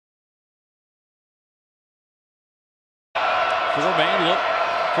Four-man look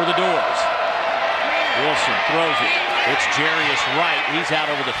for the doors. Wilson throws it. It's Jarius Wright. He's out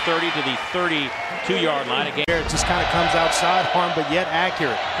over the 30 to the 32-yard line. Again, it just kind of comes outside arm, but yet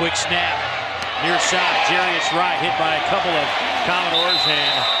accurate. Quick snap. Near side, Jarius Wright hit by a couple of Commodores,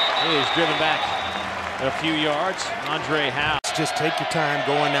 and he is driven back a few yards. Andre Howe. Just take your time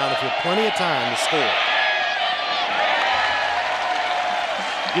going down. If you have plenty of time to score.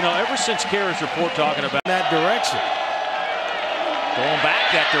 You know, ever since Kara's report talking about that direction, going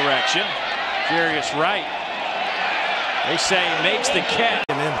back that direction, Jarius Wright, they say makes the catch.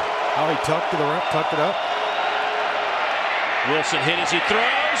 And then how he tucked it up. Wilson hit as he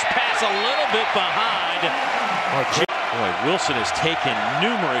throws. Pass a little bit behind. Boy, Wilson has taken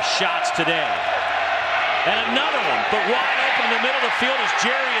numerous shots today. And another one, but wide open in the middle of the field is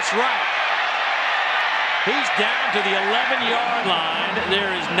Jarius Wright. He's down to the 11-yard line.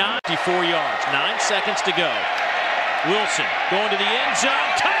 There is 94 yards. 9 seconds to go. Wilson going to the end zone.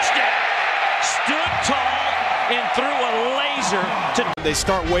 Touchdown! Stood tall and threw a laser to... They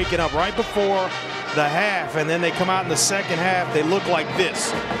start waking up right before the half, and then they come out in the second half. They look like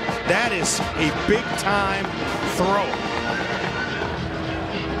this. That is a big-time throw.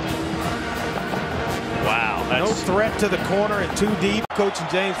 Wow. That's... No threat to the corner and too deep. Coaching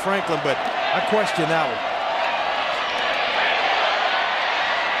James Franklin, but I question that one.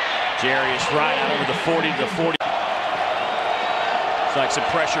 Jarius Wright out over the 40 to the 40. It's like some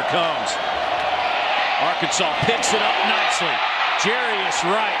pressure comes. Arkansas picks it up nicely. Jarius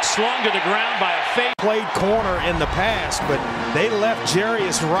Wright slung to the ground by a fake. Played corner in the past, but they left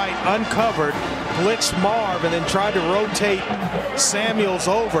Jarius Wright uncovered, blitzed Marv, and then tried to rotate Samuels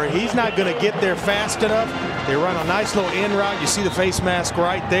over. He's not going to get there fast enough. They run a nice little in route. You see the face mask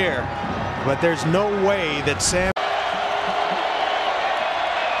right there, but there's no way that Sam.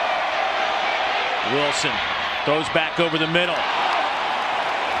 Wilson throws back over the middle.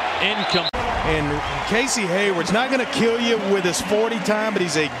 Incomplete. And Casey Hayward's not going to kill you with his 40 time, but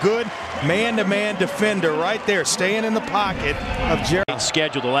he's a good man-to-man defender right there, staying in the pocket of Jerry.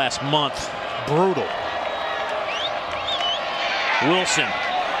 Scheduled the last month. Brutal. Wilson.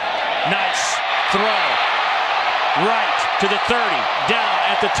 Nice throw. Right to the 30. Down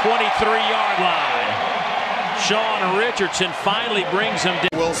at the 23-yard line. Sean Richardson finally brings him down.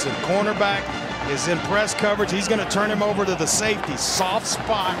 Wilson, cornerback, is in press coverage. He's going to turn him over to the safety. Soft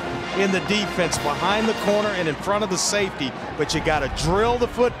spot in the defense behind the corner and in front of the safety. But you got to drill the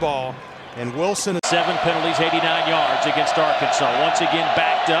football. And Wilson. 7 penalties, 89 yards against Arkansas. Once again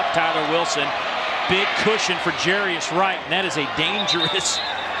backed up. Tyler Wilson. Big cushion for Jarius Wright. And that is a dangerous.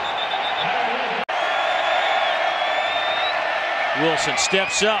 Wilson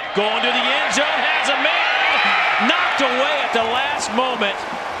steps up. Going to the end zone. Has a man. Knocked away at the last moment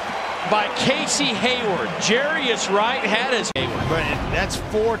by Casey Hayward. Jarius Wright had his Hayward. But that's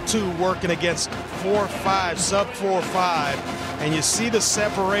 4-2 working against 4-5, sub 4-5. And you see the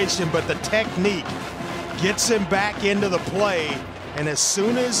separation, but the technique gets him back into the play. And as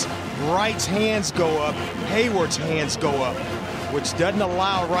soon as Wright's hands go up, Hayward's hands go up, which doesn't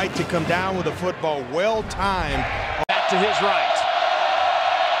allow Wright to come down with the football. Well timed. Back to his right.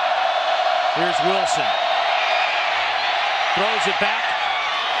 Here's Wilson. Throws it back.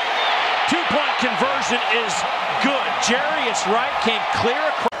 Two-point conversion is good. Jarius Wright came clear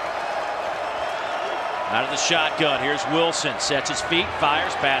across. Out of the shotgun, here's Wilson. Sets his feet,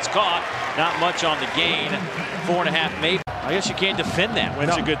 fires, pass caught. Not much on the gain. 4.5 maybe. I guess you can't defend that when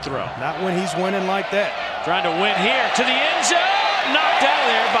it's a good throw. Not when he's winning like that. Trying to win here to the end zone. Knocked out of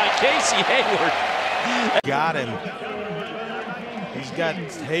there by Casey Hayward. Got him. He's got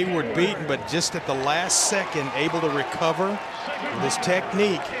Hayward beaten, but just at the last second able to recover with his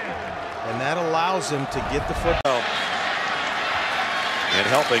technique. And that allows him to get the football. And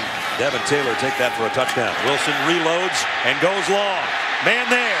helping Devin Taylor take that for a touchdown. Wilson reloads and goes long. Man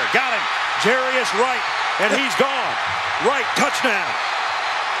there, got him. Jarius Wright, and he's gone. Wright, touchdown.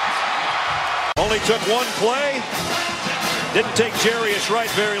 Only took one play. Didn't take Jarius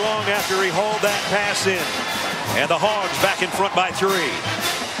Wright very long after he hauled that pass in. And the Hogs back in front by 3.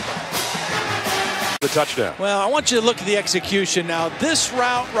 The touchdown. Well, I want you to look at the execution now. This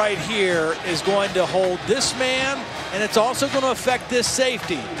route right here is going to hold this man, and it's also going to affect this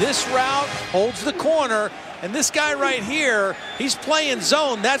safety. This route holds the corner, and this guy right here, he's playing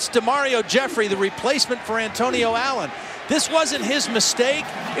zone. That's DeMario Jeffrey, the replacement for Antonio Allen. This wasn't his mistake.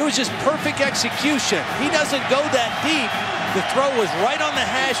 It was just perfect execution. He doesn't go that deep. The throw was right on the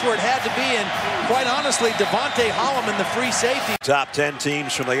hash where it had to be, and quite honestly, Devontae Holloman, the free safety. Top 10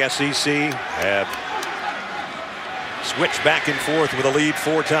 teams from the SEC have switched back and forth with a lead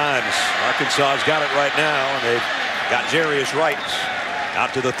 4 times. Arkansas's got it right now, and they've Got Jarius Wright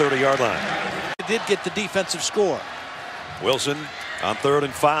out to the 30-yard line. Did get the defensive score. Wilson on 3rd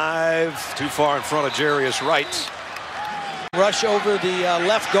and 5. Too far in front of Jarius Wright. Rush over the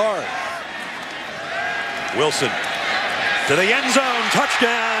left guard. Wilson to the end zone.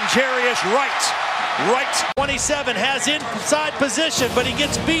 Touchdown, Jarius Wright. Wright. 27 has inside position, but he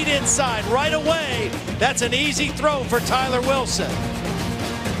gets beat inside right away. That's an easy throw for Tyler Wilson.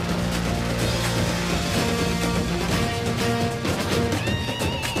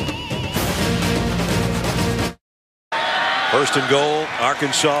 First and goal,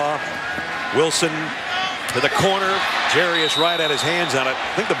 Arkansas. Wilson to the corner. Jarius Wright had his hands on it.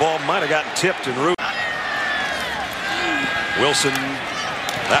 I think the ball might have gotten tipped en route. Wilson,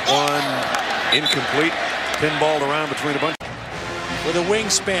 that one incomplete. Pinballed around between a bunch. With a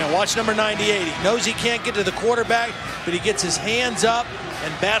wingspan. Watch number 98. He knows he can't get to the quarterback, but he gets his hands up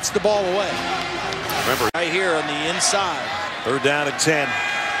and bats the ball away. Remember, right here on the inside. 3rd down and 10.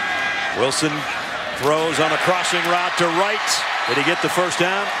 Wilson throws on a crossing route to Wright. Did he get the first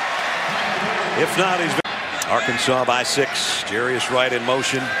down? If not, he's Arkansas by 6. Jarius Wright in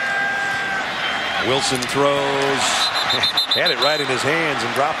motion. Wilson throws. Had it right in his hands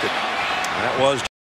and dropped it. And that was